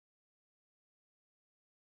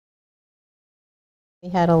We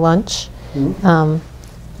had a lunch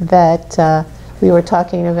that we were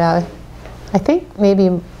talking about. I think maybe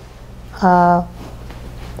it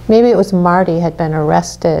was Marty had been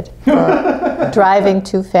arrested for driving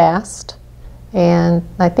too fast, and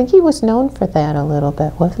I think he was known for that a little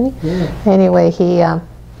bit, wasn't he? Yeah. Anyway, he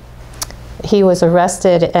was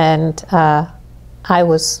arrested, and I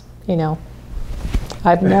was, you know,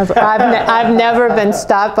 I've never been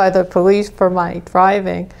stopped by the police for my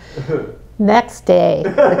driving. Next day,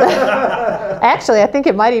 actually, I think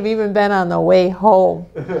it might have even been on the way home.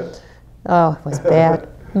 Oh, it was bad.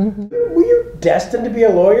 Were you destined to be a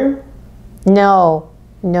lawyer? No,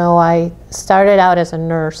 I started out as a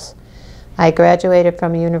nurse. I graduated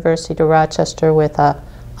from University of Rochester with a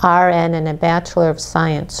RN and a Bachelor of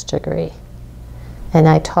Science degree, and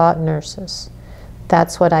I taught nurses.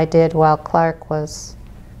 That's what I did while Clark was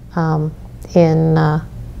in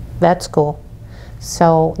vet school.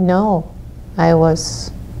 So no, I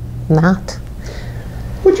was not.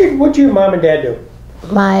 What'd your mom and dad do?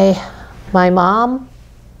 My mom,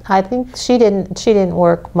 I think she didn't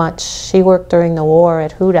work much. She worked during the war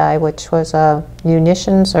at Hudai, which was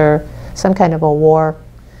munitions or some kind of a war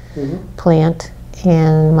plant.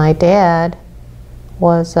 And my dad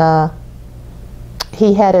was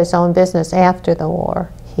he had his own business after the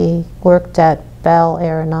war. He worked at Bell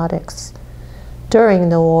Aeronautics during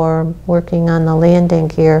the war, working on the landing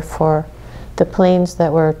gear for the planes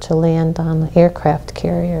that were to land on the aircraft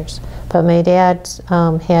carriers. But my dad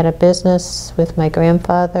had a business with my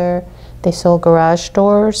grandfather. They sold garage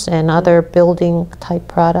doors and other building type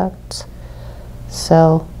products.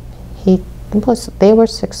 So they were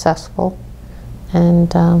successful.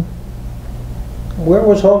 And Where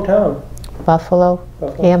was hometown? Buffalo.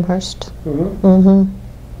 Amherst. So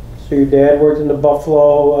your dad worked in the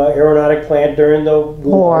Buffalo aeronautic plant during the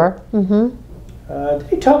war. Did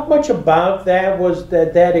he talk much about that? Was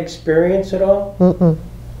that experience at all?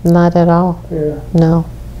 Not at all. Yeah.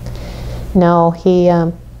 No, he,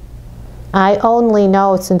 I only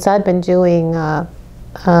know since I've been doing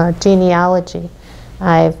genealogy,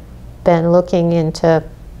 I've been looking into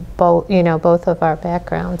both of our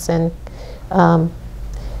backgrounds. And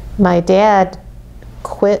my dad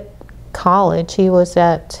quit college. He was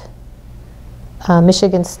at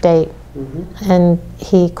Michigan State, and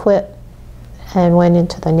he quit and went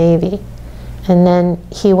into the Navy. And then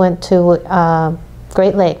he went to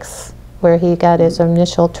Great Lakes, where he got his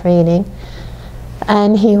initial training.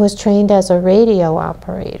 And he was trained as a radio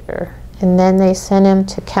operator. And then they sent him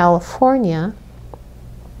to California.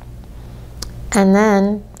 And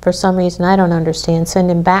then, for some reason I don't understand, send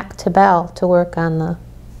him back to Bell to work on the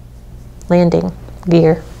landing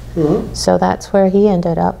gear. So that's where he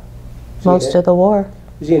ended up most of the war.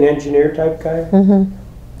 Was he an engineer type guy?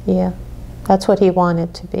 Yeah, that's what he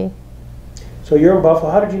wanted to be. So you're in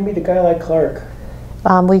Buffalo. How did you meet a guy like Clark?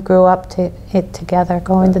 We grew up together,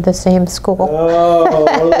 going to the same school. Oh,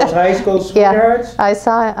 one of those high school sweethearts?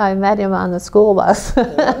 Yeah, I met him on the school bus.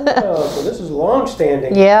 Oh, so this is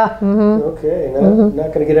long-standing. Yeah. Okay,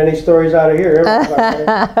 not going to get any stories out of here.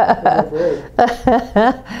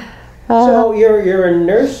 So you're in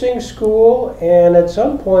nursing school, and at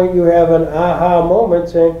some point you have an aha moment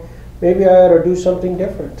saying, maybe I ought to do something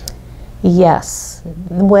different. Yes.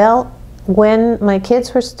 Well, when my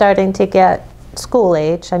kids were starting to get school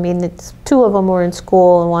age, I mean, two of them were in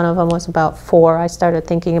school and one of them was about 4, I started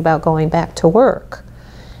thinking about going back to work.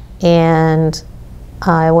 And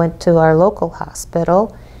I went to our local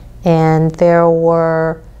hospital, and there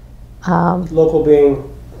were... local being?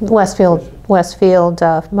 Westfield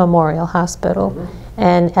Memorial Hospital.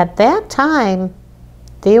 And at that time,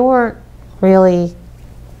 they weren't really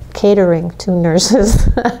catering to nurses.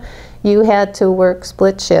 You had to work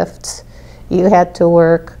split shifts. You had to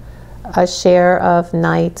work a share of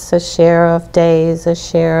nights, a share of days, a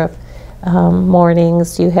share of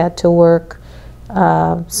mornings. You had to work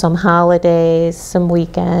some holidays, some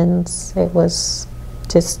weekends. It was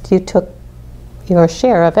just, you took your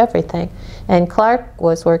share of everything. And Clark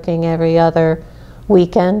was working every other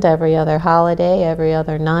weekend, every other holiday, every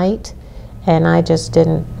other night. And I just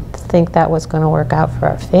didn't think that was going to work out for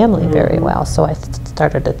our family very well. So I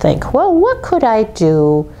started to think, well, what could I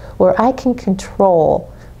do where I can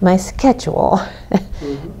control my schedule?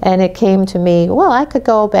 And it came to me, well, I could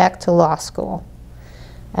go back to law school.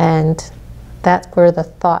 And that's where the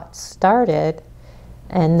thought started.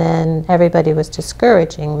 And then everybody was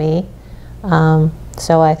discouraging me.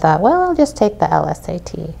 So I thought, well, I'll just take the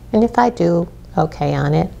LSAT. And if I do okay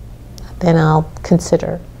on it, then I'll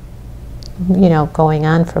consider, going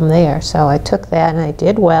on from there. So I took that and I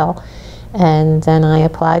did well. And then I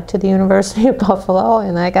applied to the University of Buffalo,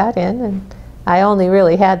 and I got in, and I only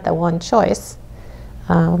really had the one choice,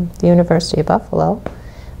 the University of Buffalo.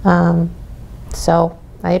 So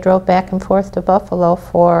I drove back and forth to Buffalo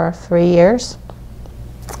for 3 years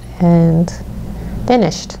and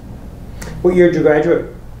finished. What year did you graduate?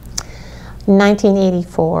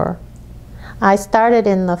 1984. I started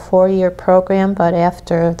in the 4-year program, but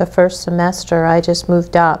after the first semester I just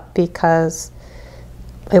moved up because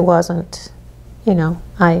it wasn't, you know,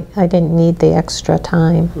 I didn't need the extra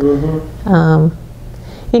time. Mm-hmm.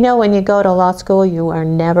 You know, when you go to law school, you are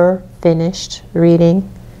never finished reading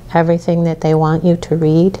everything that they want you to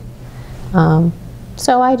read.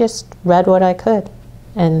 So I just read what I could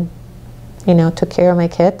and, you know, took care of my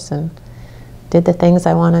kids and did the things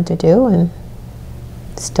I wanted to do and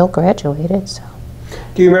still graduated. So.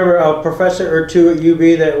 Do you remember a professor or two at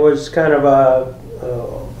UB that was kind of a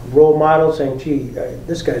role model saying, gee,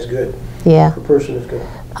 this guy's good? Yeah. The person is good.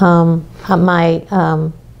 My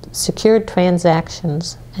secured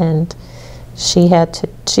transactions, and she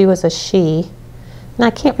was a she, and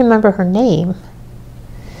I can't remember her name,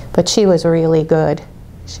 but she was really good.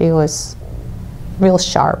 She was real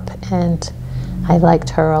sharp, and I liked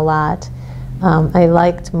her a lot. I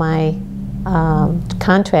liked my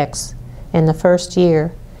contracts in the first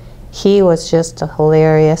year. He was just a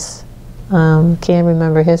hilarious, can't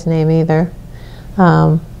remember his name either.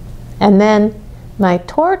 And then my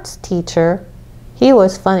torts teacher, he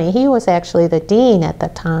was funny. He was actually the dean at the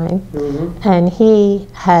time, Mm-hmm. and he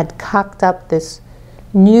had cooked up this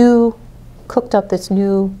new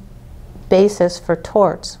basis for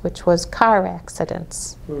torts, which was car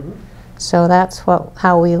accidents. Mm-hmm. So that's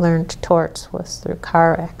how we learned torts, was through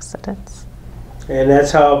car accidents. And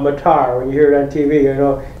that's how Matar, when you hear it on TV, you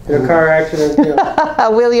know, in a car accident, you know.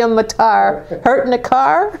 William Matar, hurt in a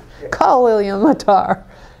car? Call William Matar.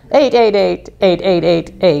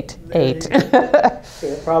 888-888-8888.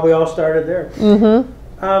 It probably all started there. Mm-hmm.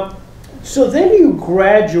 So then you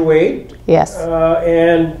graduate. Yes.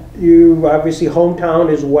 And you, obviously,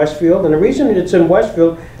 hometown is Westfield. And the reason it's in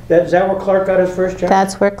Westfield, is that where Clark got his first job?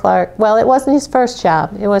 That's where Clark, well, it wasn't his first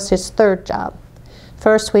job. It was his third job.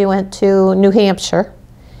 First we went to New Hampshire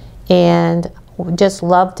and just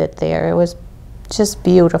loved it there. It was just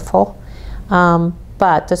beautiful.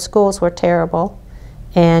 But the schools were terrible,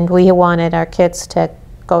 and we wanted our kids to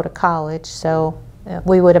go to college, so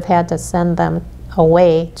we would have had to send them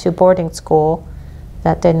away to boarding school.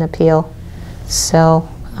 That didn't appeal. So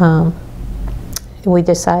we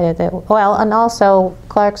decided that, well, and also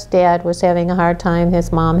Clark's dad was having a hard time.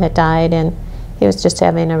 His mom had died, and he was just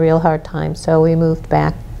having a real hard time. So we moved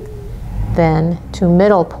back then to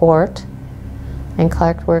Middleport, and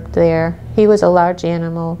Clark worked there. He was a large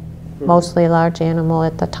animal, mostly large animal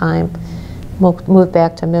at the time. Moved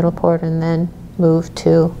back to Middleport and then moved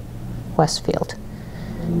to Westfield.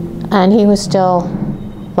 And he was still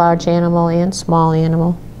large animal and small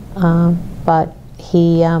animal, but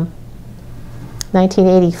he,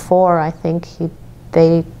 1984, I think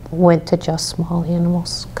they went to just small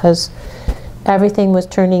animals because everything was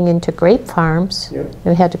turning into grape farms. Yep.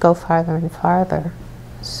 We had to go farther and farther.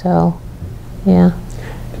 So, yeah.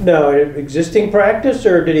 No, existing practice,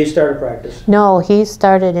 or did he start a practice? No, he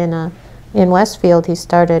started in Westfield. He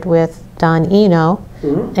started with Don Eno,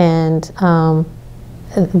 Mm-hmm. and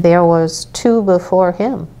there was 2 before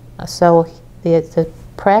him. So the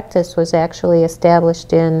practice was actually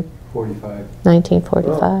established in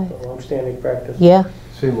 1945. Oh, a long-standing practice. Yeah,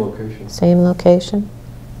 Same location. same location.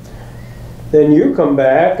 Then you come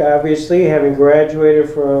back, obviously, having graduated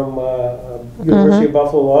from University of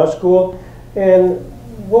Buffalo Law School. And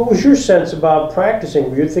what was your sense about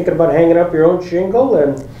practicing? Were you thinking about hanging up your own shingle?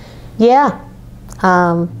 And Yeah,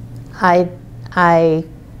 I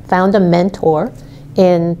found a mentor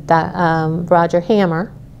in Roger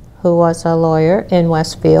Hammer, who was a lawyer in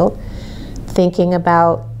Westfield, thinking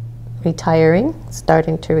about retiring,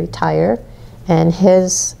 starting to retire, and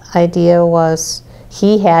his idea was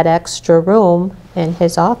he had extra room in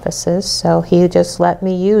his offices, so he just let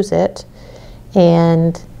me use it.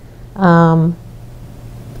 And I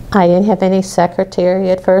didn't have any secretary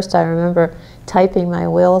at first. I remember typing my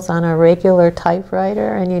wills on a regular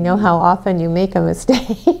typewriter, and you know how often you make a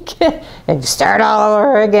mistake and you start all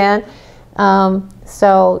over again.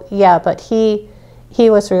 So yeah, but he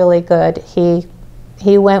was really good.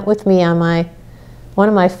 He went with me on one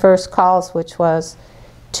of my first calls, which was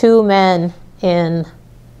 2 men in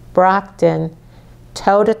Brockton,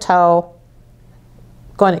 toe to toe,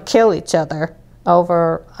 going to kill each other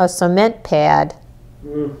over a cement pad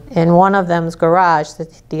in one of them's garage.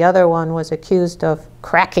 The other one was accused of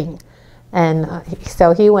cracking, and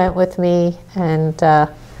so he went with me, and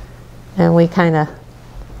we kind of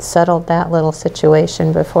settled that little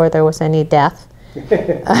situation before there was any death.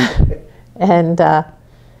 And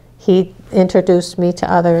he introduced me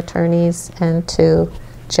to other attorneys and to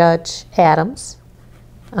Judge Adams,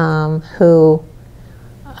 who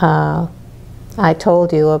I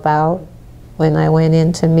told you about when I went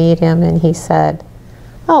in to meet him, and he said,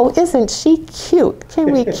 "Oh, isn't she cute?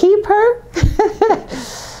 Can we keep her?"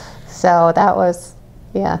 So that was,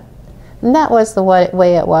 yeah. And that was the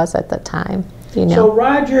way it was at the time, you know. So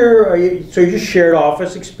Roger, so you shared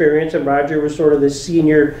office experience, and Roger was sort of the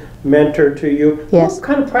senior mentor to you. Yes. What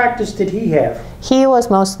kind of practice did he have? He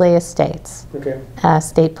was mostly estates, Okay.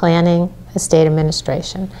 Estate planning, estate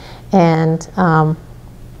administration, and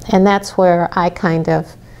that's where I kind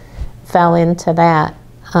of fell into that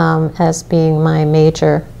as being my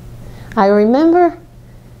major. I remember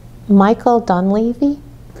Michael Dunleavy.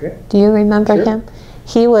 Okay. Do you remember Sure. him?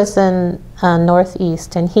 He was in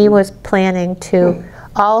Northeast, and he was planning to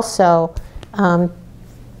also,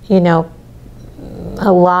 you know,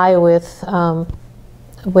 ally with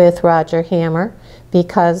Roger Hammer,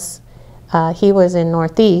 because he was in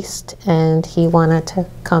Northeast and he wanted to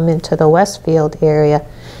come into the Westfield area,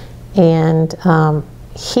 and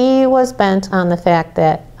he was bent on the fact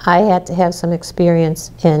that I had to have some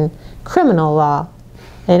experience in criminal law,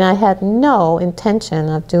 and I had no intention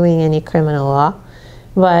of doing any criminal law.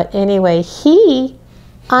 But anyway, he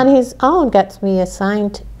on his own gets me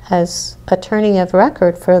assigned as attorney of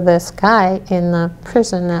record for this guy in the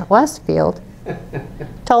prison at Westfield.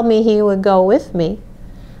 Told me he would go with me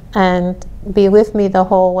and be with me the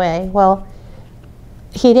whole way. Well,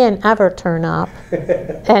 he didn't ever turn up.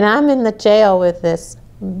 And I'm in the jail with this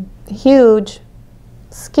huge,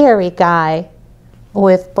 scary guy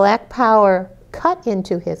with black powder cut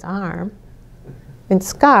into his arm and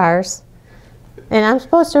scars. And I'm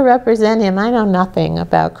supposed to represent him. I know nothing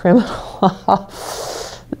about criminal law.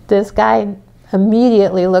 This guy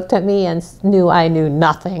immediately looked at me and knew I knew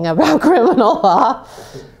nothing about criminal law.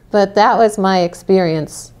 But that was my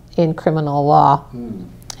experience in criminal law.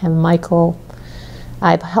 And Michael,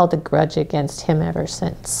 I've held a grudge against him ever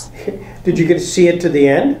since. Did you get to see it to the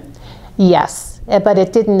end? Yes, but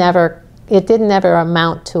it didn't ever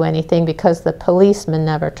amount to anything because the policeman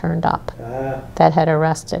never turned up that had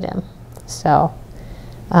arrested him. So,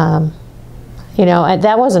 you know, and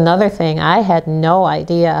that was another thing. I had no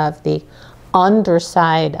idea of the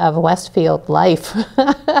underside of Westfield life.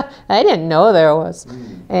 I didn't know there was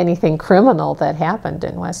anything criminal that happened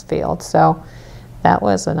in Westfield. So that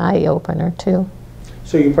was an eye-opener too.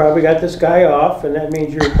 So you probably got this guy off, and that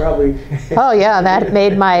means you're probably... Oh yeah, that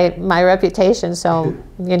made my reputation. So,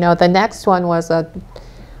 you know, the next one was a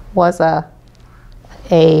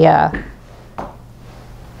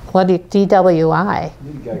DWI.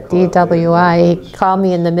 DWI. He called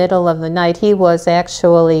me in the middle of the night. He was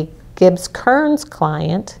actually Gibbs Kearns'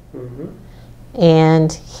 client,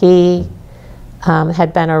 and he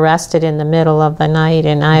had been arrested in the middle of the night,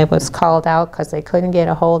 and I was called out because they couldn't get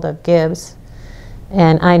a hold of Gibbs,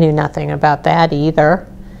 and I knew nothing about that either.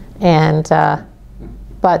 And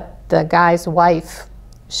but the guy's wife,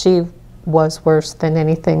 she was worse than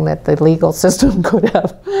anything that the legal system could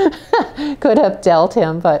have dealt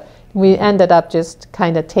him. But we ended up just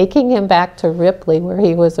kind of taking him back to Ripley where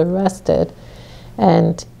he was arrested,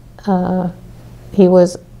 and he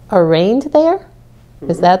was arraigned there.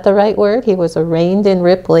 Is that the right word? He was arraigned in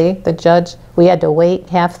Ripley. The judge, we had to wait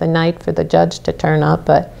half the night for the judge to turn up,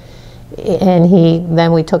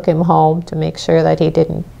 then we took him home to make sure that he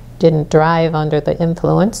didn't drive under the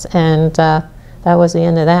influence, and that was the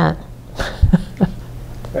end of that.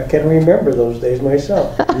 I can remember those days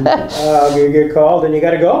myself. You get called and you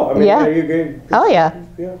got to go. I mean, yeah. Oh yeah.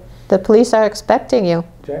 Yeah. The police are expecting you.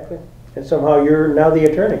 Exactly. And somehow you're now the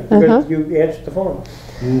attorney because you answered the phone.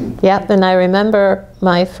 Yep. And I remember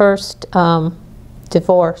my first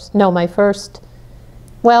divorce. No, my first.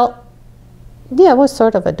 Well, yeah, it was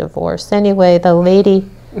sort of a divorce. Anyway, the lady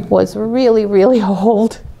was really, really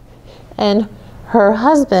old, and her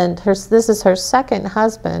husband. This is her second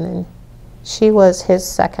husband, and she was his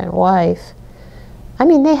second wife. I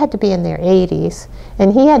mean, they had to be in their 80s,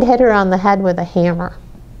 and he had hit her on the head with a hammer.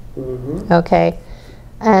 Okay,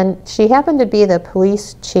 and she happened to be the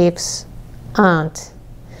police chief's aunt,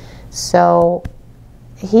 so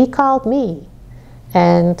he called me,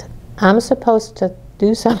 and I'm supposed to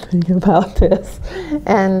do something about this.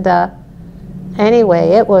 And anyway,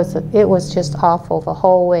 it was just awful the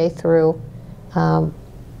whole way through.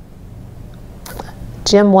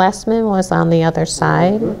 Jim Westman was on the other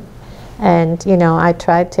side, and you know, I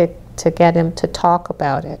tried to get him to talk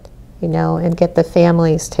about it, you know, and get the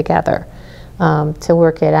families together. to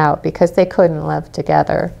work it out because they couldn't live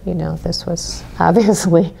together. You know, this was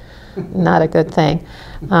obviously not a good thing.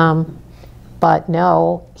 But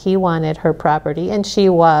no, he wanted her property, and she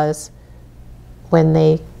was, when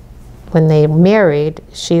they married,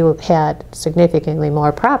 she had significantly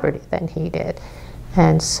more property than he did.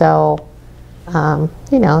 And so,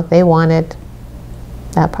 you know, they wanted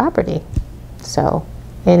that property. So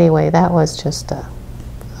anyway, that was just a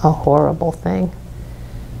horrible thing.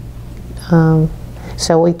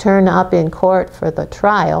 So we turn up in court for the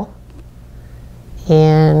trial,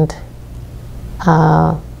 and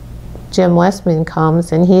Jim Westman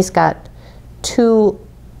comes, and he's got 2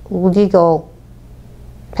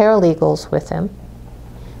 paralegals with him,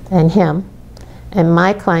 and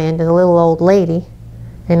my client is a little old lady,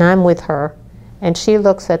 and I'm with her, and she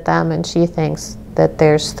looks at them and she thinks that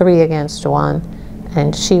there's 3 against 1,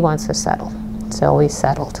 and she wants to settle. So we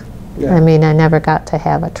settled. Yeah. I mean, I never got to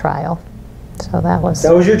have a trial. So that was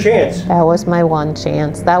your chance. That was my one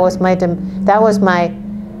chance. That was my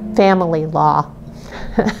family law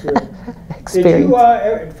experience.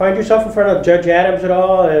 Did you find yourself in front of Judge Adams at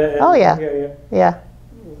all? Oh yeah. Yeah.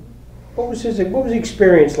 What was the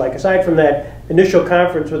experience like aside from that initial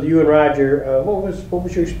conference with you and Roger? What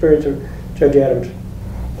was your experience with Judge Adams?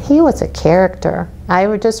 He was a character. I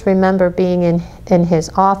would just remember being in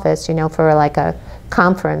his office, you know, for like a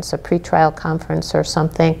conference, a pretrial conference or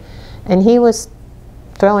something, and he was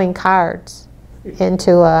throwing cards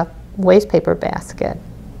into a waste paper basket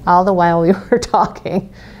all the while we were talking,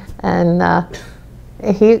 and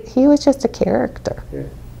he was just a character. Yeah.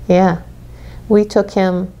 Yeah. We took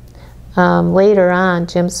him later on.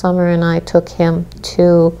 Jim Summer and I took him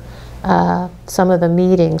to some of the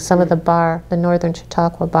meetings, some of the Northern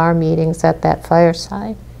Chautauqua bar meetings at that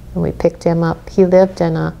fireside, and we picked him up. He lived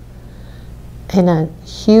in a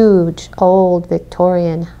huge old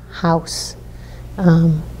Victorian house.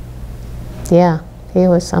 Yeah, he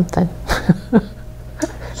was something.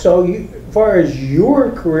 So, as far as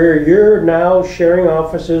your career, you're now sharing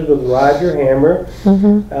offices with Roger Hammer.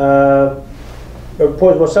 Mm-hmm.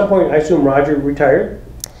 At some point, I assume Roger retired?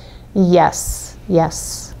 Yes,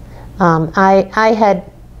 yes. I had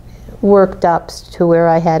worked up to where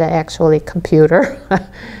I had actually a computer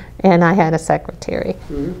and I had a secretary.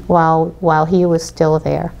 Mm-hmm. while he was still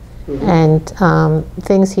there. Mm-hmm. And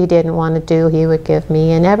things he didn't want to do, he would give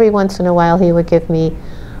me. And every once in a while, he would give me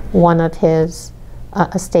one of his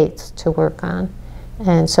estates to work on.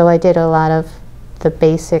 And so I did a lot of the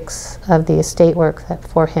basics of the estate work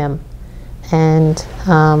for him. And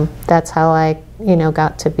that's how I, you know,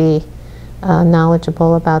 got to be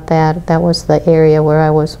knowledgeable about that. That was the area where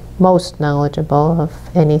I was most knowledgeable of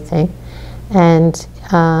anything. And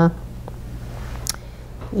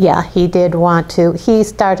yeah, he did want to. He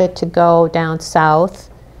started to go down south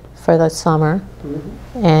for the summer,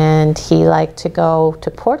 mm-hmm. and he liked to go to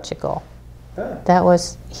Portugal. Ah. That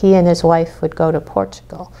was, he and his wife would go to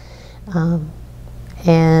Portugal.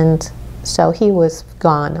 And so he was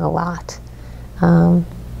gone a lot.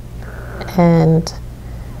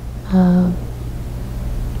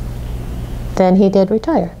 Then he did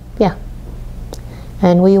retire, yeah.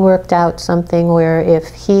 And we worked out something where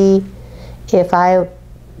if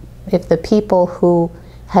the people who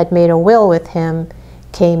had made a will with him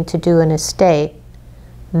came to do an estate,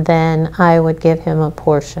 then I would give him a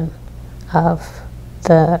portion of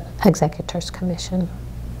the executor's commission,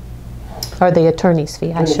 or the attorney's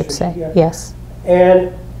fee, I should say. Yeah. Yes.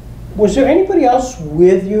 And was there anybody else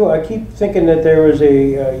with you? I keep thinking that there was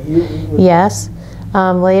a... Yes.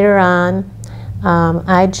 Later on,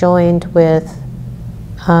 I joined with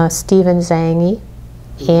Stephen Zangi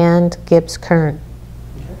and Gibbs Kern.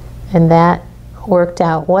 And that worked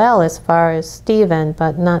out well as far as Stephen,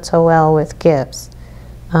 but not so well with Gibbs.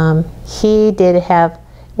 He did have,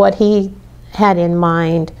 what he had in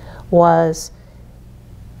mind was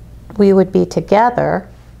we would be together,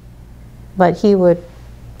 but he would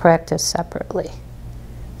practice separately.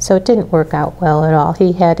 So it didn't work out well at all.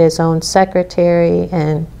 He had his own secretary,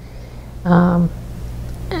 and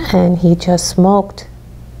he just smoked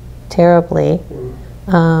terribly.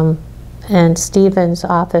 And Stephen's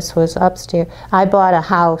office was upstairs. I bought a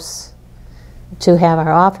house to have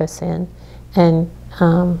our office in, and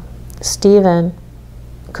Stephen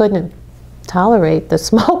couldn't tolerate the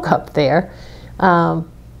smoke up there.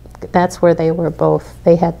 That's where they were both.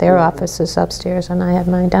 They had their offices upstairs, and I had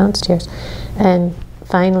mine downstairs. And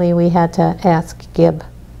finally, we had to ask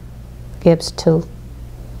Gibbs to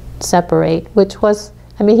separate, which was,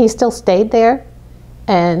 I mean, he still stayed there,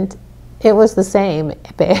 and it was the same,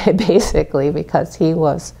 basically, because he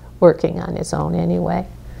was working on his own anyway.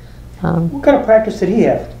 What kind of practice did he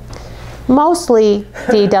have? Mostly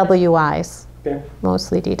DWIs. Okay.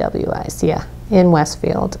 Mostly DWIs, yeah, in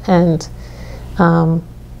Westfield. And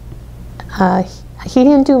he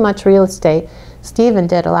didn't do much real estate. Stephen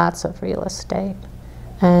did lots of real estate.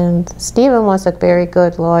 And Stephen was a very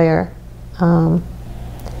good lawyer.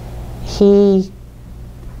 He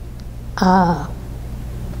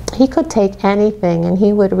could take anything and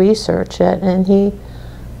he would research it, and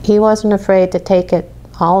he wasn't afraid to take it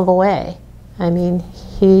all the way. I mean,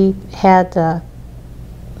 he had, I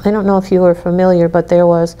don't know if you were familiar, but there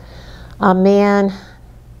was a man,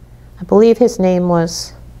 I believe his name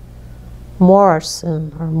was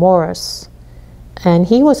Morrison or Morris, and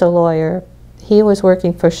he was a lawyer. He was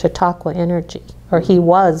working for Chautauqua Energy, or he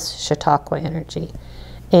was Chautauqua Energy,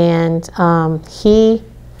 and he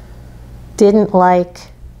didn't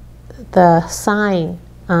like the sign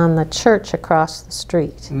on the church across the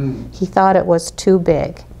street. He thought it was too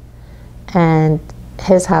big, and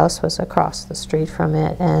his house was across the street from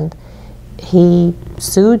it, and he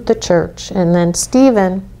sued the church. And then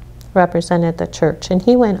Stephen represented the church, and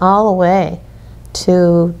he went all the way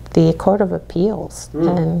to the Court of Appeals,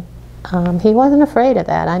 and he wasn't afraid of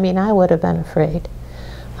that. I mean, I would have been afraid.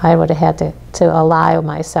 I would have had to ally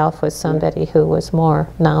myself with somebody who was more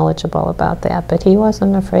knowledgeable about that, but he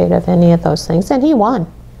wasn't afraid of any of those things, and he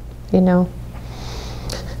won, you know.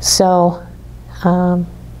 So I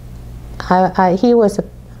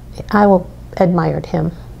admired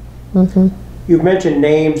him. You've mentioned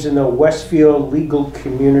names in the Westfield legal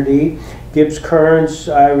community. Gibbs Kearns,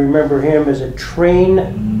 I remember him as a train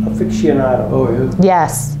aficionado. Oh, yeah.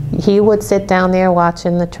 Yes, he would sit down there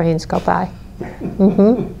watching the trains go by.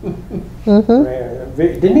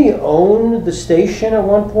 Didn't he own the station at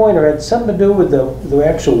one point, or had something to do with the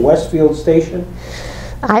actual Westfield station?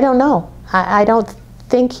 I don't know. I don't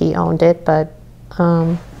think he owned it, but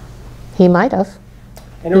he might have.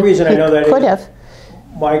 And the reason I know that could is have.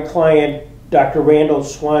 My client, Dr. Randall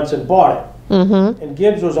Swanson, bought it. And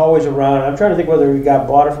Gibbs was always around. I'm trying to think whether he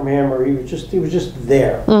bought it from him or he was just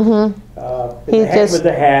there. With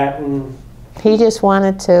the hat and. He just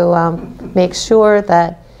wanted to make sure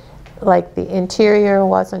that, like, the interior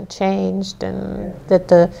wasn't changed, and that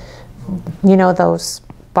those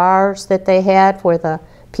bars that they had where the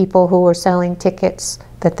people who were selling tickets,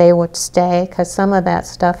 that they would stay, because some of that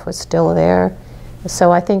stuff was still there.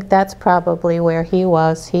 So I think that's probably where he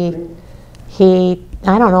was. He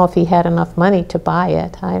I don't know if he had enough money to buy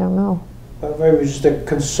it. I don't know. Maybe he was just a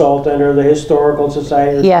consultant or the Historical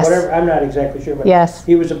Society, yes. Whatever. I'm not exactly sure, but yes.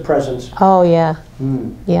 He was a presence. Oh, yeah.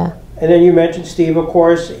 Yeah. And then you mentioned Steve, of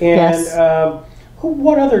course, and yes.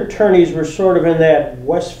 What other attorneys were sort of in that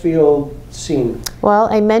Westfield scene? Well,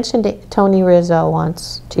 I mentioned Tony Rizzo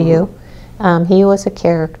once to you. He was a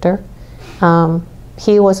character.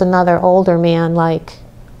 He was another older man like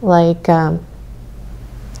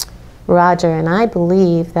Roger, and I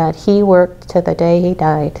believe that he worked to the day he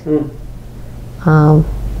died.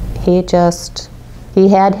 He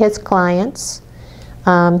had his clients.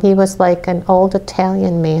 He was like an old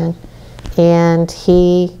Italian man, and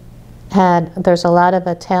there's a lot of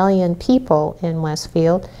Italian people in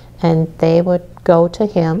Westfield, and they would go to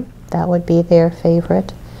him. That would be their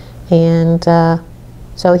favorite. And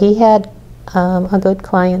so he had a good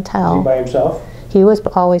clientele. Was he by himself? He was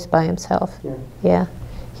always by himself. Yeah.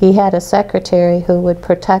 He had a secretary who would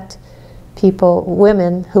protect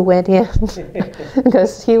women who went in,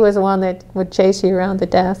 because he was the one that would chase you around the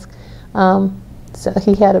desk. So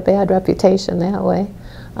he had a bad reputation that way.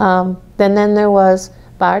 Then there was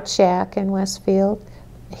Bart Shack in Westfield.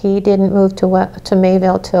 He didn't move to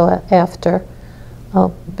Mayville till after, a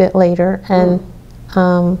bit later. And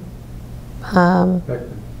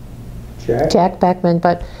Jack Beckman.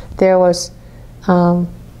 But there was a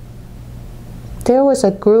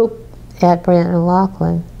group at Brandt and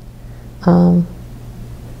Laughlin. I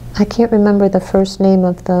can't remember the first name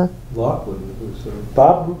of the... Laughlin. It was,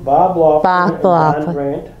 Bob Laughlin. Bob Laughlin. Don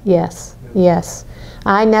Brandt. Yes, yes.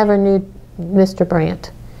 I never knew Mr.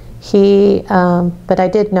 Brandt. But I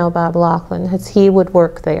did know Bob Laughlin, because he would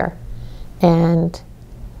work there. And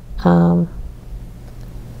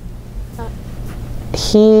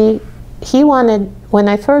he wanted, when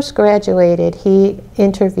I first graduated, he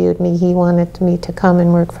interviewed me. He wanted me to come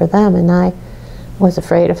and work for them, and I was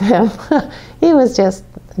afraid of him. He was just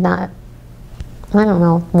not, I don't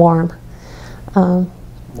know, warm.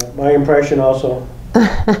 My impression also.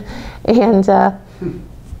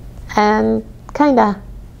 And kind of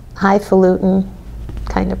highfalutin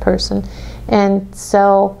kind of person. And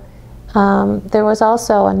so there was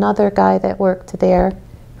also another guy that worked there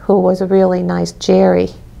who was really nice,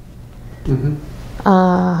 Jerry.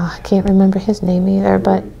 I can't remember his name either,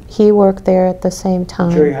 but he worked there at the same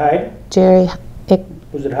time. Jerry Hyde? Jerry,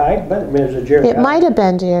 Was it Hyde? But, I mean, it was a Jerry it Hyde. might have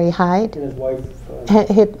been Jerry Hyde. And his wife.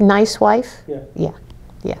 His nice wife? Yeah.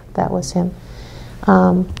 Yeah, that was him.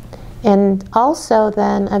 And also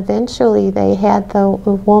then eventually they had the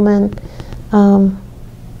woman,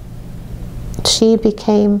 she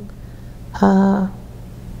became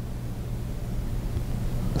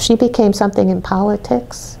something in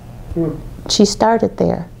politics. She started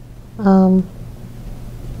there.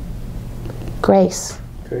 Grace.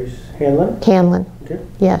 Grace Hanlon? Hanlon. Okay.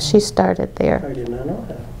 Yeah, she started there. I did not know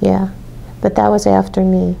that. Yeah, but that was after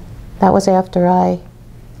me. That was after I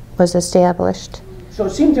was established. So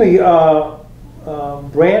it seemed to me,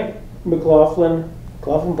 Brandt McLaughlin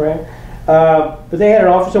Brandt, but they had an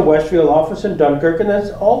office in Westfield, office in Dunkirk, and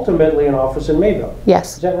that's ultimately an office in Mayville.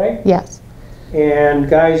 Yes. Is that right? Yes. And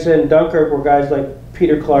guys in Dunkirk were guys like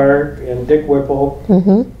Peter Clark and Dick Whipple.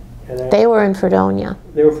 Mm-hmm. And They were in Fredonia.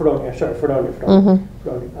 They were Fredonia. Sorry, Fredonia. Mm-hmm.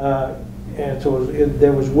 Fredonia. And so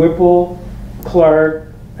there was Whipple,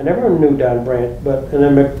 Clark. I never knew Don Brandt, and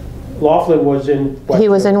then McLaughlin was in Westfield. He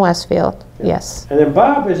was in Westfield. Yeah. Yes. And then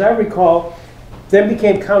Bob, as I recall, then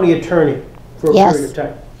became county attorney for a Yes. period of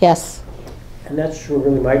time. Yes. And that's where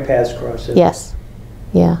really my paths crossed. Yes.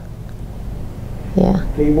 Yeah. Yeah.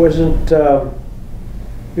 He wasn't.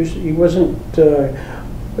 He wasn't.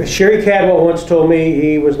 Sherry Cadwell once told me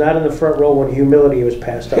he was not in the front row when humility was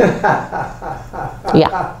passed on.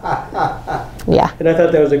 Yeah. Yeah. And I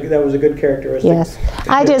thought that was a good characteristic. Yes.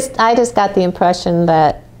 I just got the impression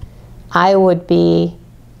that I would be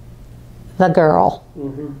the girl.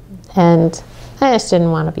 Mm-hmm. And I just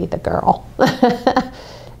didn't want to be the girl.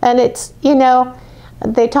 And it's,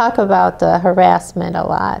 they talk about the harassment a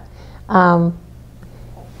lot.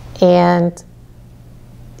 And,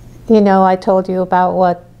 I told you about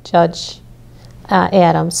what Judge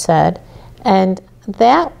Adams said. And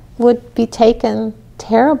that would be taken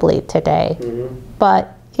terribly today. Mm-hmm.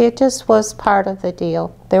 But it just was part of the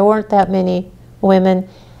deal. There weren't that many women.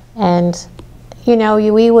 And,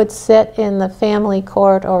 we would sit in the family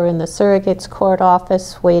court or in the surrogate's court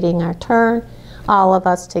office waiting our turn, all of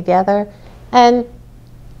us together. And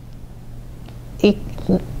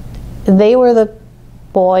they were the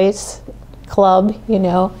boys' club,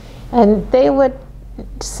 and they would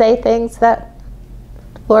say things that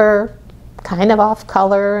were kind of off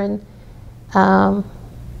color and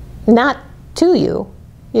not to you,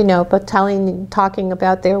 but talking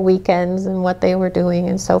about their weekends and what they were doing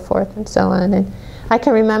and so forth and so on. And I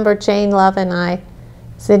can remember Jane Love and I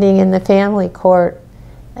sitting in the family court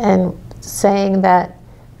and saying that,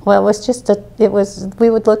 well, we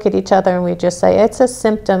would look at each other and we'd just say, it's a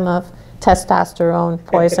symptom of testosterone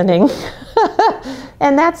poisoning.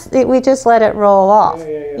 And we just let it roll off.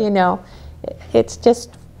 Yeah. It's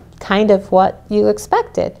just kind of what you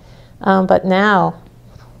expected. But now,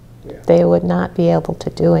 they would not be able to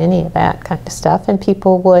do any of that kind of stuff, and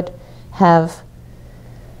people would have,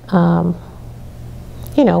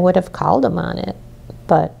 would have called them on it.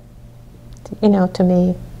 But, to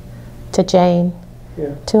me, to Jane,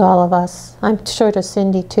 to all of us, I'm sure to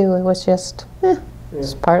Cindy too, it was just,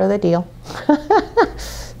 it's part of the deal.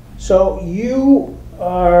 So you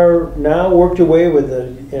are now worked your way with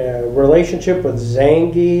a relationship with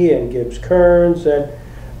Zangi and Gibbs Kearns,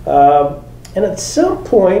 and at some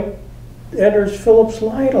point enters Phillips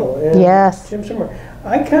Lytle and Jim Sommer.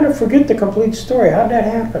 I kind of forget the complete story. How did that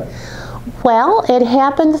happen? Well, it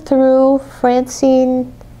happened through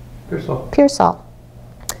Francine Pearsall.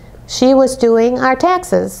 She was doing our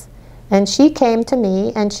taxes, and she came to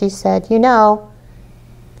me and she said,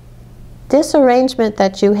 this arrangement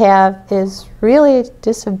that you have is really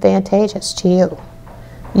disadvantageous to you.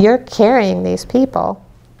 You're carrying these people,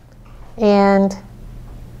 and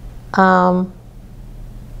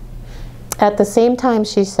at the same time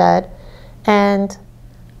she said, and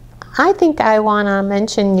I think I want to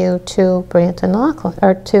mention you to Brandt and Laughlin,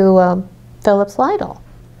 or to Phillips Lytle.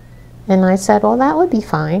 And I said, well, that would be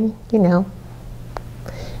fine,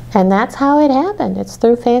 And that's how it happened. It's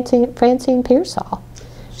through Francine Pearsall.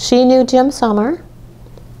 She knew Jim Sommer,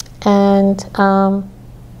 and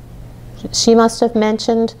she must have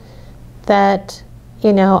mentioned that,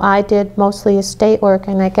 I did mostly estate work,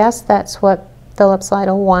 and I guess that's what Phillips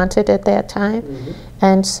Lytle wanted at that time. Mm-hmm.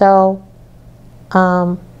 And so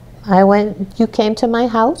you came to my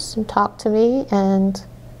house and talked to me, and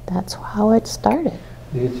that's how it started.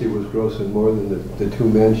 Nancy was grossing more than the two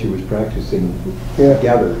men she was practicing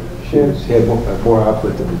together. She had more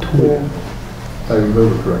output than the two. If I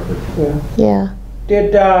remember correctly. Yeah.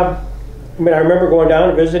 I remember going down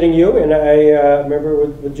and visiting you, and I remember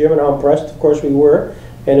with Jim and how impressed, of course, we were.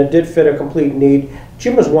 and it did fit a complete need.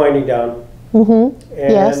 Jim was winding down. And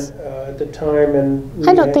Yes. at the time, and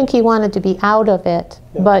I don't think he wanted to be out of it,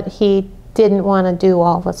 No. but he didn't want to do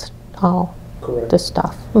all correct. the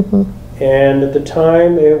stuff. And at the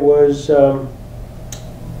time, it was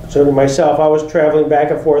sort of myself. I was traveling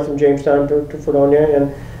back and forth from Jamestown to Fredonia,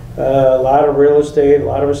 and a lot of real estate, a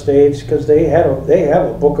lot of estates, because they have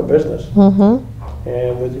a book of business.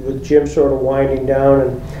 And with Jim sort of winding down,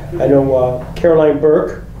 and I know Caroline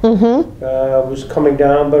Burke was coming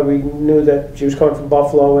down, but we knew that she was coming from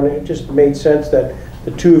Buffalo, and it just made sense that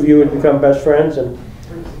the two of you would become best friends, and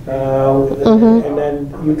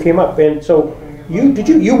then you came up, and so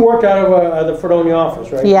you worked out of the Fredonia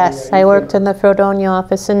office, right? Yes, I worked in the Fredonia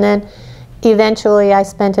office, and then eventually I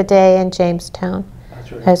spent a day in Jamestown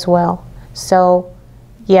as well. So,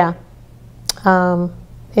 yeah,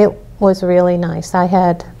 it was really nice. I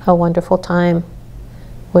had a wonderful time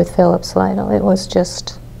with Phillips Lytle. It was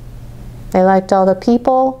just, I liked all the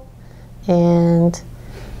people, and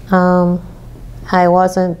I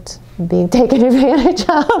wasn't being taken advantage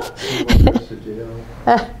of.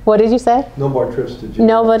 What did you say? No more trips to jail.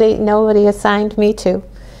 Nobody assigned me to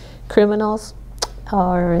criminals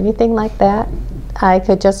or anything like that. I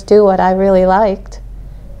could just do what I really liked.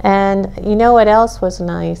 And you know what else was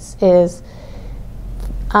nice is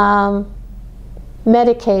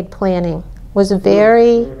Medicaid planning was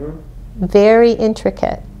very, very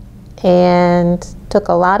intricate and took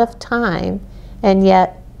a lot of time, and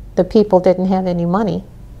yet the people didn't have any money,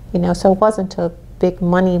 so it wasn't a big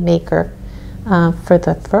money maker for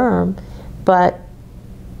the firm, but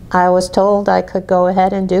I was told I could go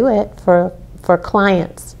ahead and do it for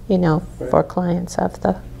clients, for clients of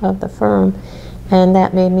the firm, and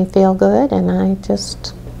that made me feel good, and I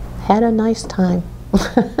just had a nice time.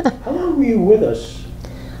 How long were you with us?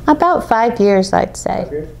 About 5 years, I'd say.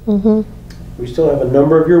 5 years? We still have a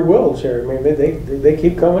number of your wills here. I mean, they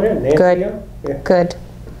keep coming in. Nancy, Good. Yeah. Good.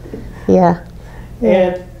 Yeah.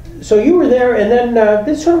 And so you were there, and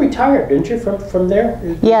then sort of retired, didn't you, from there?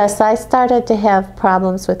 Yes, I started to have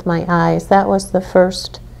problems with my eyes. That was the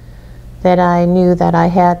first that I knew that I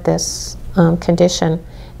had this condition,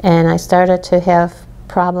 and I started to have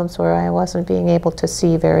problems where I wasn't being able to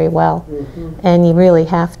see very well. And you really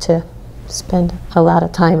have to spend a lot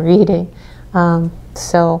of time reading.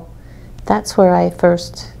 So that's where I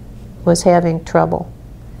first was having trouble.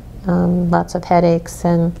 Lots of headaches,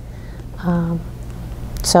 and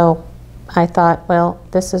so I thought, well,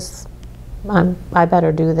 I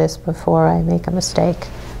better do this before I make a mistake,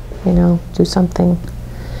 do something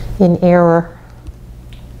in error.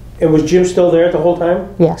 And was Jim still there the whole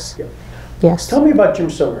time? Yes. Yeah. Yes. Tell me about Jim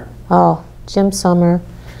Summer. Oh, Jim Summer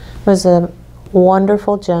was a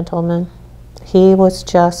wonderful gentleman. He was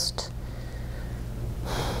just,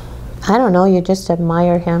 I don't know, you just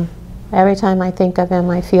admire him. Every time I think of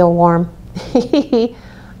him, I feel warm. He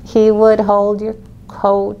would hold your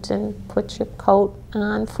coat and put your coat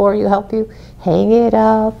on for you, help you hang it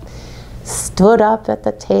up, stood up at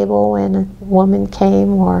the table when a woman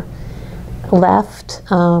came or left.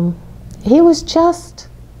 He was just,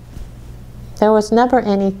 there was never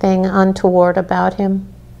anything untoward about him.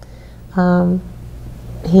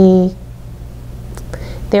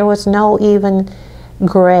 There was no even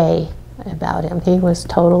gray about him. He was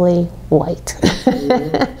totally white.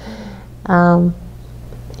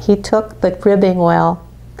 He took the cribbing well,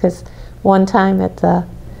 because one time at the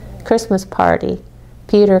Christmas party,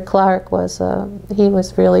 Peter Clark he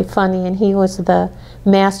was really funny, and he was the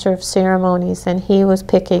master of ceremonies, and he was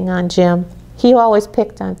picking on Jim. He always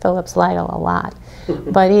picked on Phillips Lytle a lot,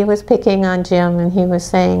 but he was picking on Jim, and he was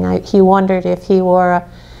saying he wondered if he wore a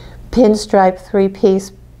pinstripe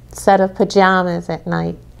three-piece set of pajamas at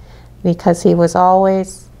night, because he was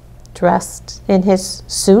always dressed in his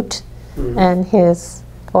suit and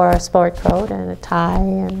or a sport coat and a tie,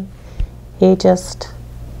 and he just,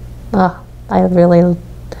 I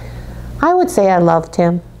would say I loved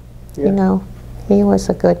him. Yeah. He was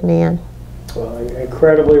a good man. Well,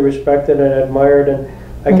 incredibly respected and admired, and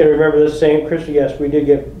I can remember the same Christmas. Yes, we did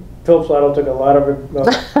get, Phillips Lytle took a lot of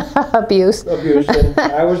Abuse. and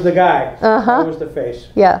I was the guy. I was the face.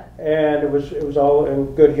 Yeah. And it was all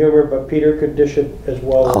in good humor, but Peter could dish it as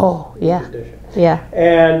well. Oh, as yeah. He could dish it. Yeah.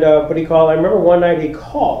 And but he called. I remember one night he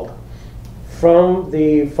called from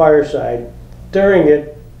the fireside during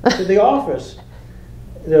it to the office,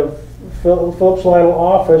 the Phillips Lytle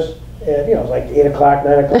office. And it was like 8 o'clock,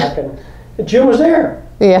 9 o'clock, and Jim was there.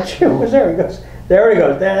 Yeah. Jim was there. He goes, there he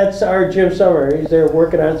goes. That's our Jim Summer. He's there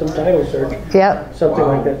working on some title search. Yep. Something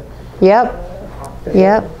like that. Yep.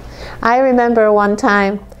 Yep. I remember one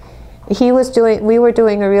time we were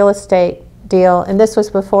doing a real estate deal, and this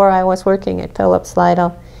was before I was working at Phillips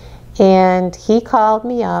Lytle, and he called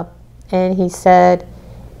me up and he said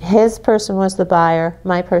his person was the buyer,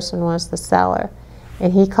 my person was the seller,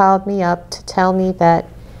 and he called me up to tell me that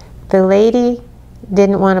the lady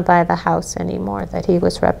didn't want to buy the house anymore that he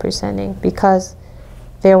was representing because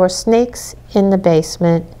there were snakes in the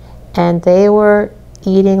basement and they were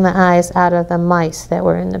eating the eyes out of the mice that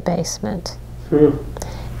were in the basement.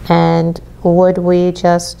 And would we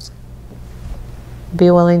just be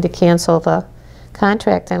willing to cancel the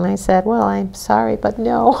contract? And I said, well, I'm sorry, but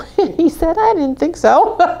no. He said, I didn't think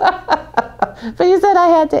so. But he said I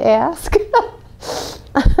had to ask.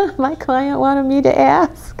 My client wanted me to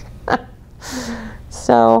ask.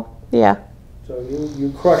 So, yeah. So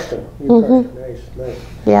you crushed him. You crushed him. Nice, nice.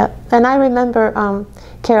 Yeah, and I remember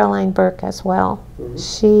Caroline Burke as well. Is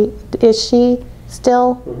she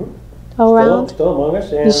still around? Still among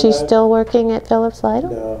us. And, is she still working at Phillips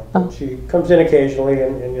Lytle? No, Oh. she comes in occasionally,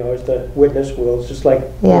 and you know, as the witness will, just like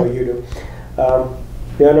you do.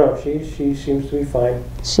 Yeah, no, she seems to be fine.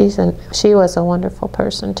 She was a wonderful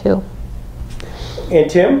person too. And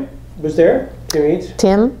Tim was there. Tim Eads.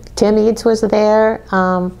 Tim Eads was there,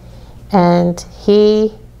 and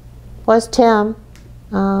he was Tim.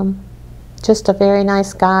 Just a very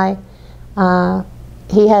nice guy.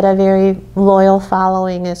 He had a very loyal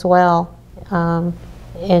following as well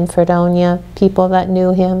in Fredonia. People that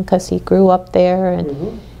knew him because he grew up there,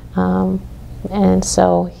 and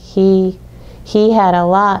so he had a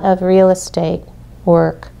lot of real estate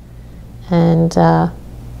work, and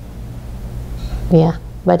yeah,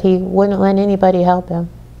 but he wouldn't let anybody help him.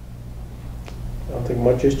 I don't think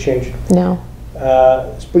much has changed. No.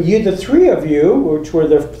 But the three of you, which were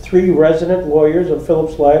the three resident lawyers of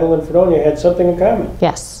Phillips Lytle and Fredonia, had something in common.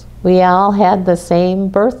 Yes, we all had the same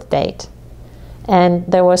birth date. And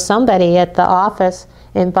there was somebody at the office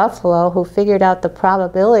in Buffalo who figured out the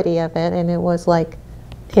probability of it, and it was like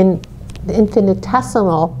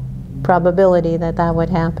infinitesimal probability that would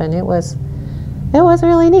happen. It was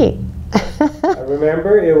really neat. I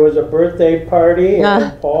remember it was a birthday party,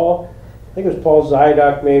 and Paul, I think it was Paul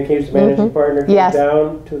Zydock, maybe he was the managing partner, came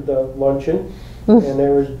down to the luncheon, and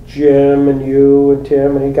there was Jim and you and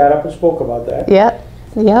Tim, and he got up and spoke about that. Yep.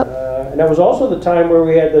 And that was also the time where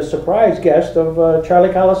we had the surprise guest of Charlie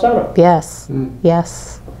Colasano. Yes,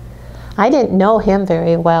 yes. I didn't know him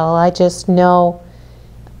very well. I just know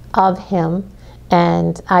of him,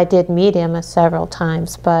 and I did meet him several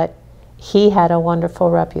times, but he had a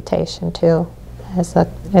wonderful reputation too, as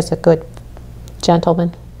a good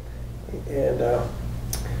gentleman. And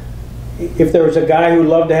if there was a guy who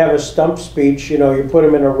loved to have a stump speech, you know, you put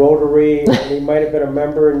him in a rotary, and he might have been a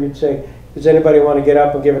member, and you'd say, does anybody want to get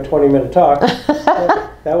up and give a 20-minute talk?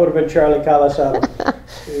 That would have been Charlie Colasano.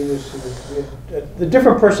 He was the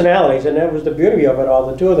different personalities, and that was the beauty of it all.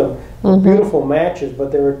 The two of them were beautiful matches,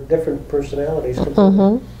 but they were different personalities.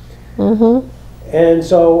 And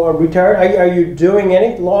so, retired. Are you doing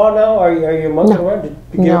any law now? Are you monkeying around? Did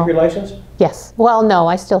you get your license? Yes. Well, no,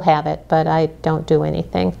 I still have it, but I don't do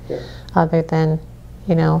anything other than,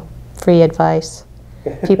 you know, free advice.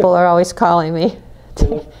 People are always calling me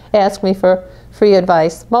to ask me for free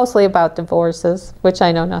advice, mostly about divorces, which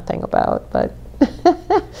I know nothing about. But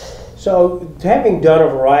so, having done a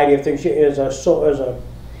variety of things as a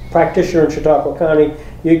practitioner in Chautauqua County,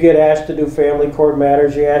 you get asked to do family court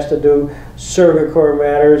matters, you're asked to do surrogate court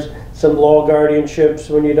matters, some law guardianships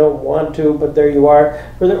when you don't want to, but there you are.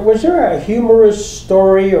 Was there a humorous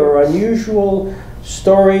story or unusual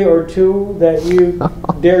story or two that you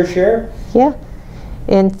dare share? Yeah.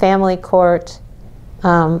 In family court,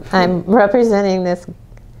 I'm representing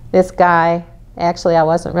this guy. Actually, I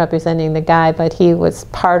wasn't representing the guy, but he was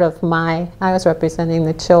part of I was representing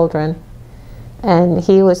the children. And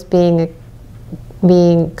he was being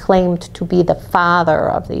claimed to be the father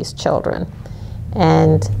of these children.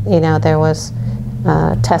 And, you know, there was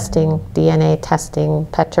testing, DNA testing,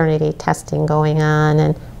 paternity testing going on,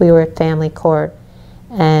 and we were at family court.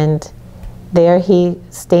 And there he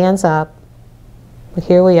stands up.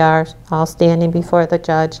 Here we are, all standing before the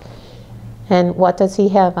judge. And what does he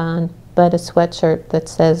have on but a sweatshirt that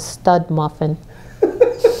says Stud Muffin?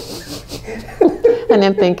 And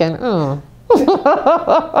I'm thinking, oh.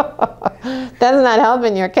 That's not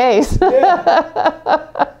helping your case.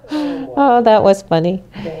 Oh, that was funny.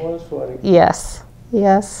 That was funny. Yes,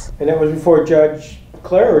 yes. And that was before Judge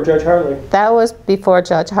Clare or Judge Hartley? That was before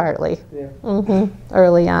Judge Hartley. Yeah.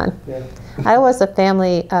 Early on. Yeah. I was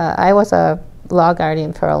a law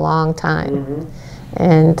guardian for a long time.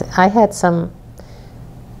 And I had some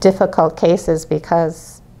difficult cases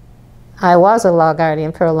because I was a law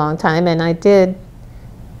guardian for a long time, and I did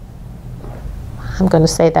I'm going to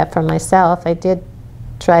say that for myself. I did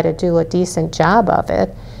try to do a decent job of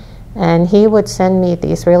it. And he would send me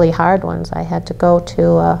these really hard ones. I had to go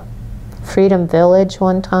to Freedom Village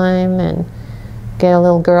one time and get a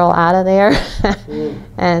little girl out of there.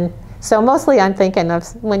 And so mostly I'm thinking of,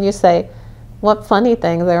 when you say, what funny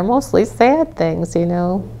things, they're mostly sad things, you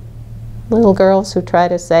know. Little girls who try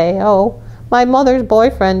to say, oh, my mother's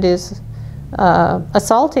boyfriend is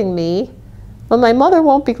assaulting me, but my mother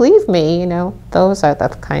won't believe me, you know. Those are the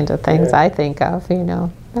kind of things I think of, you know.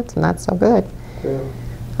 That's not so good.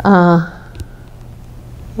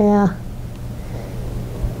 Yeah.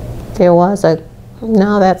 There was a,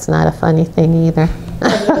 no, that's not a funny thing either.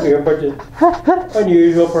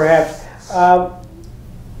 Unusual, perhaps.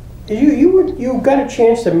 You got a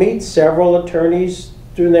chance to meet several attorneys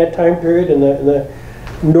during that time period in the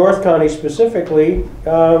North County specifically.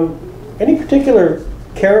 Any particular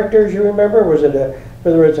characters you remember? Was it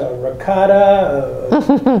whether it's a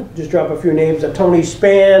Ricotta, just drop a few names, a Tony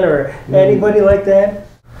Spann, or anybody like that?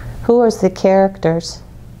 Who was the characters?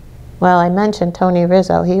 Well, I mentioned Tony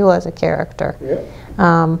Rizzo. He was a character.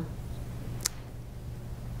 Yeah.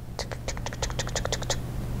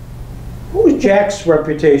 What was Jack's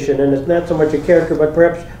reputation? And it's not so much a character, but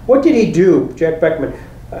perhaps, what did he do, Jack Beckman?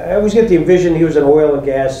 I always get the envision he was an oil and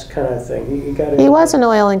gas kind of thing. He was an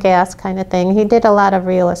oil and gas kind of thing. He did a lot of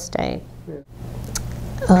real estate.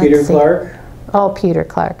 Yeah. Peter Clark? Oh, Peter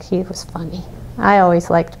Clark. He was funny. I always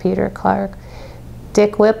liked Peter Clark.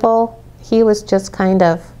 Dick Whipple, he was just kind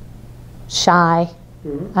of shy,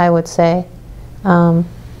 I would say.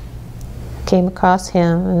 Came across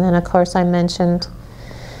him, and then of course I mentioned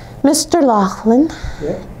Mr. Laughlin.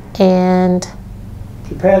 Yeah. And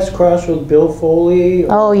you passed across with Bill Foley?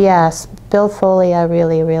 Or? Oh yes, Bill Foley I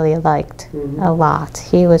really, really liked a lot.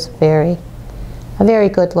 He was a very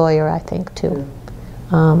good lawyer, I think, too.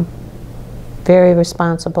 Yeah. Very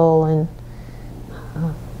responsible, and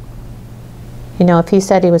you know, if he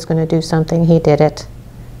said he was going to do something, he did it.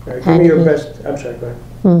 Right, give me your best, I'm sorry, go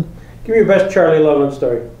ahead. Give me your best Charlie Loveland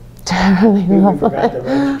story. Charlie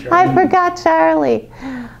Loveland. I forgot Charlie.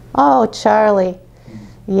 Oh, Charlie.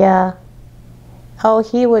 Yeah. Oh,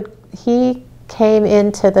 he came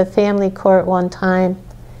into the family court one time,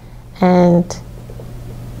 and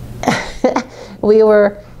we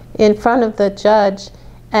were in front of the judge,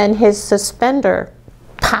 and his suspender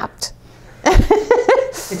popped.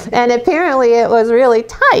 And apparently it was really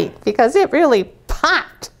tight, because it really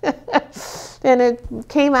popped. And it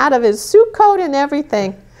came out of his suit coat and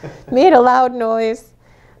everything. Made a loud noise.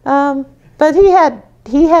 But he had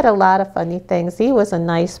a lot of funny things. He was a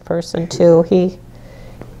nice person too.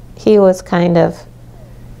 He was kind of,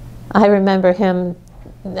 I remember him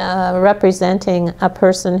representing a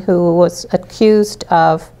person who was accused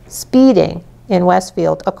of speeding in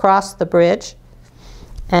Westfield across the bridge.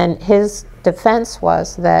 And his defense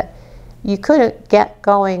was that you couldn't get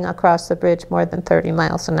going across the bridge more than 30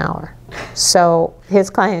 miles an hour. So his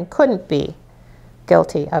client couldn't be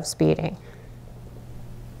guilty of speeding.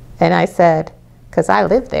 And I said, because I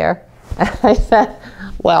lived there, I said,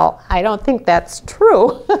 well, I don't think that's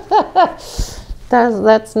true.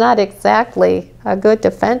 That's not exactly a good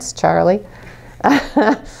defense, Charlie.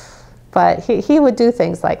 But he would do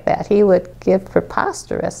things like that. He would give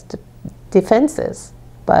preposterous defenses.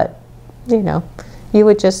 But, you know, you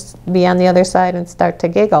would just be on the other side and start to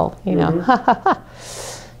giggle, you know.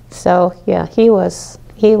 So, yeah, he was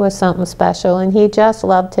something special. And he just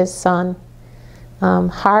loved his son,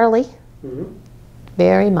 Harley,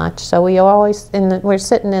 very much. So we always, we're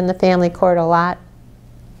sitting in the family court a lot,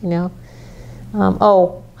 you know.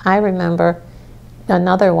 Oh, I remember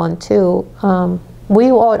another one, too.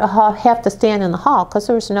 We would have to stand in the hall because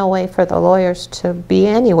there was no way for the lawyers to be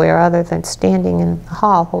anywhere other than standing in the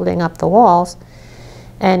hall holding up the walls.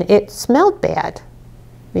 And it smelled bad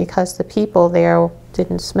because the people there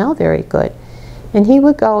didn't smell very good. And he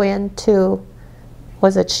would go into,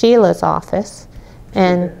 was it Sheila's office,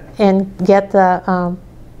 and get the,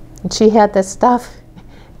 she had this stuff,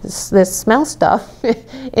 this smell stuff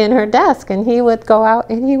in her desk, and he would go out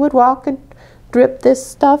and he would walk and drip this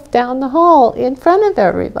stuff down the hall in front of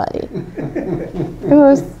everybody. It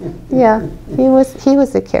was, yeah, he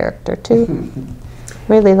was a character too.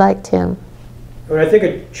 Really liked him. When I think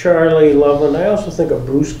of Charlie Loveland, I also think of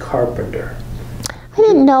Bruce Carpenter. I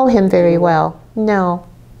didn't know him very well. No,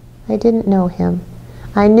 I didn't know him.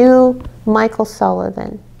 I knew Michael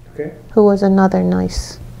Sullivan, who was another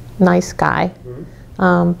nice guy.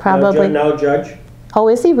 Probably now judge. Oh,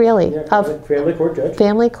 is he really? Yeah, family court judge.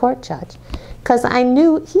 Family court judge. Because I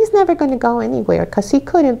knew he's never going to go anywhere because he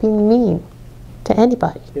couldn't be mean to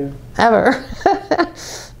anybody, ever,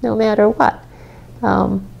 no matter what.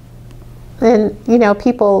 And, you know,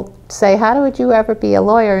 people say, how would you ever be a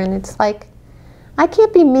lawyer? And it's like, I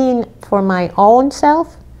can't be mean for my own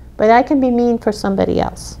self, but I can be mean for somebody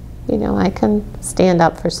else. You know, I can stand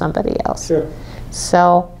up for somebody else. Sure.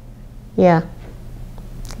 So, yeah.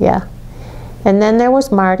 Yeah. And then there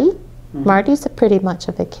was Marty. Marty's pretty much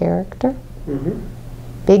of a character.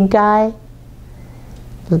 Big guy,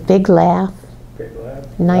 big laugh. Big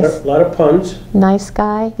laugh. Nice. A lot of puns. Nice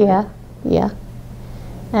guy, yeah, yeah.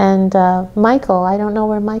 And Michael, I don't know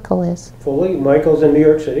where Michael is. Fully. Michael's in New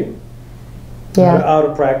York City. Yeah. Out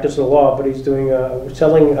of practice of law, but he's doing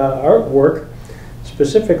selling artwork,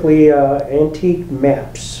 specifically antique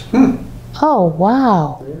maps. Oh,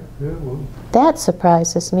 wow. Yeah, well, That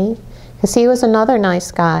surprises me, because he was another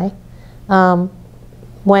nice guy.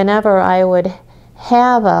 Whenever I would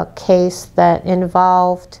have a case that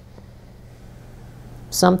involved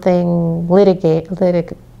something litigation,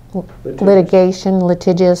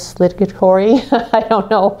 litigious, litigatory, I don't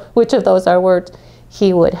know which of those are words,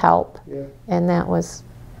 he would help. Yeah. And that was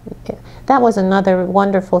another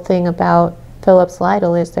wonderful thing about Phillips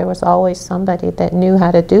Lytle, is there was always somebody that knew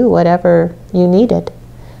how to do whatever you needed,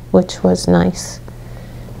 which was nice,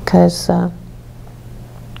 because you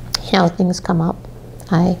know, things come up.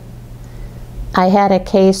 I had a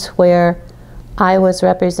case where I was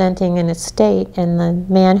representing an estate, and the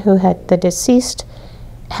man who had, the deceased,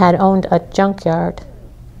 had owned a junkyard,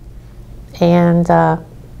 and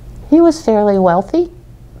he was fairly wealthy.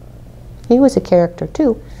 He was a character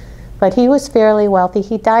too, but he was fairly wealthy.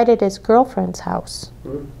 He died at his girlfriend's house,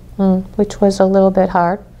 which was a little bit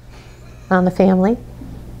hard on the family.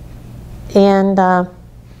 And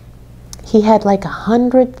he had like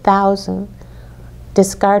 100,000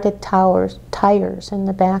 discarded tires in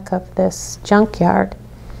the back of this junkyard,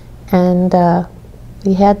 and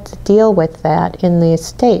we had to deal with that in the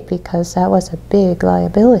estate because that was a big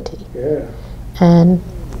liability. Yeah. And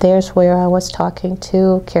there's where I was talking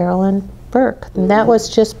to Carolyn Burke, and that was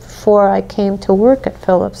just before I came to work at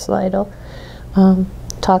Phillips Lytle,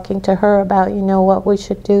 talking to her about, you know, what we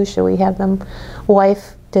should do. Should we have them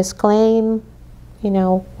wife disclaim? You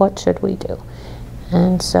know, what should we do?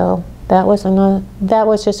 And so that was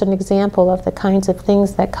just an example of the kinds of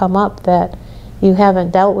things that come up that you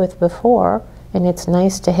haven't dealt with before, and it's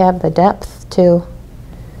nice to have the depth to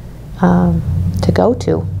go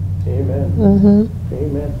to. Amen.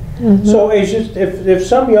 Amen. So it's just, if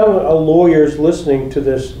some young lawyers listening to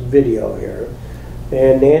this video here,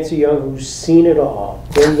 and Nancy Young, who's seen it all,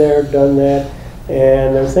 been there, done that,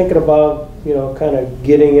 and they're thinking about, you know, kind of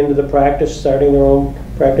getting into the practice, starting their own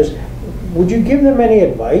practice, would you give them any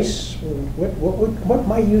advice? What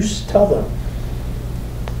might you tell them?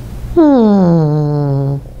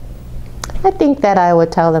 I think that I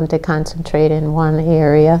would tell them to concentrate in one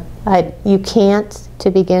area. You can't to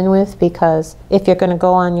begin with, because if you're going to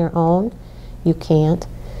go on your own, you can't,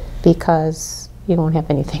 because you won't have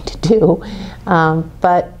anything to do.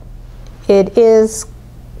 But it is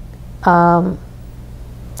more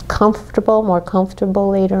comfortable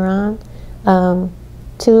later on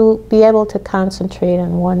to be able to concentrate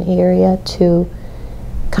on one area, to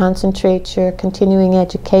concentrate your continuing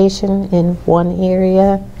education in one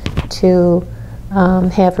area, to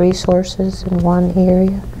have resources in one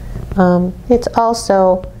area. It's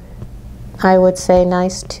also, I would say,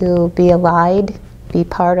 nice to be allied, be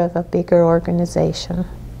part of a bigger organization,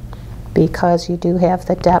 because you do have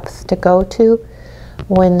the depth to go to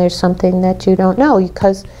when there's something that you don't know,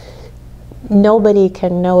 because nobody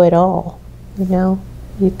can know it all, you know.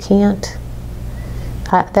 You can't.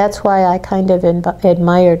 That's why I kind of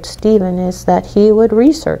admired Stephen, is that he would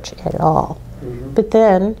research it all. But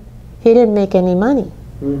then he didn't make any money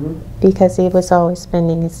because he was always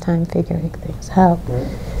spending his time figuring things out.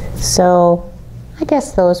 So I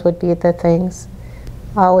guess those would be the things.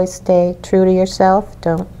 Always stay true to yourself.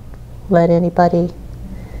 Don't let anybody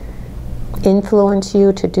influence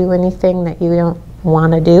you to do anything that you don't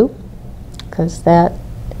want to do, because that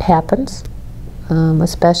happens.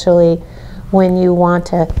 Especially when you want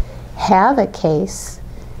to have a case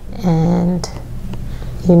and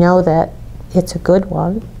you know that it's a good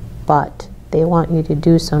one, but they want you to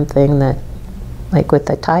do something that, like with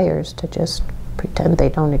the tires, to just pretend they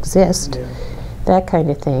don't exist, that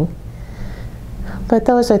kind of thing. But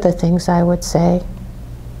those are the things I would say.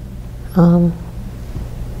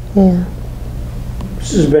 Yeah.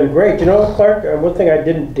 This has been great. You know, Clark, one thing I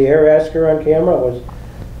didn't dare ask her on camera was,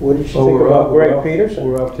 what did she think about Greg Peterson?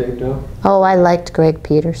 We're off tape now? Oh, I liked Greg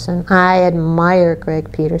Peterson. I admire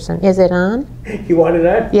Greg Peterson. Is it on? You want it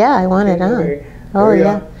on? Yeah, I want it on. Okay. Oh,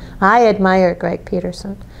 yeah. I admire Greg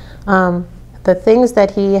Peterson. The things that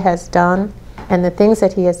he has done And the things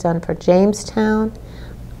that he has done for Jamestown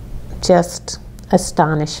just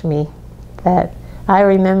astonish me. That I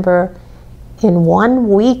remember in one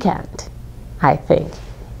weekend, I think,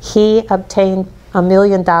 he obtained $1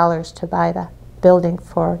 million to buy the building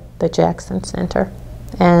for the Jackson Center.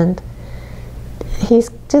 And he's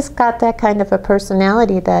just got that kind of a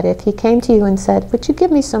personality that if he came to you and said, would you give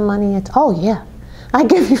me some money? It's, oh yeah, I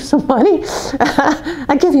give you some money.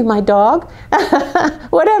 I give you my dog.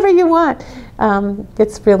 Whatever you want.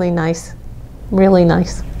 It's really nice. Really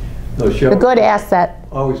nice. No, A good asset.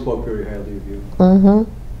 always spoke very highly of you.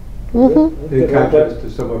 Mm-hmm. Mm-hmm. In contrast to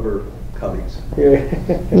some of her colleagues.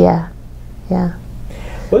 Yeah. Yeah.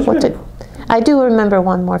 Well, I do remember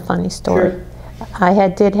one more funny story. Sure. I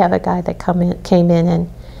did have a guy that came in and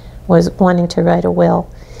was wanting to write a will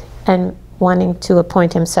and wanting to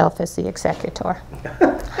appoint himself as the executor.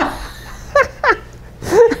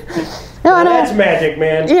 Now that's magic,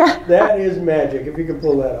 man. Yeah. That is magic, if you can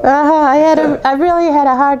pull that off. I really had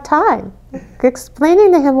a hard time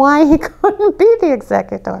explaining to him why he couldn't be the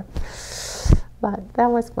executor. But that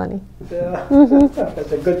was funny. Yeah. Mm-hmm.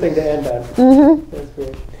 That's a good thing to end on. Mm-hmm. That's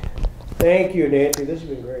great. Thank you, Nancy. This has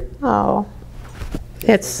been great. Oh,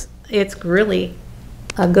 it's really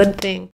a good thing.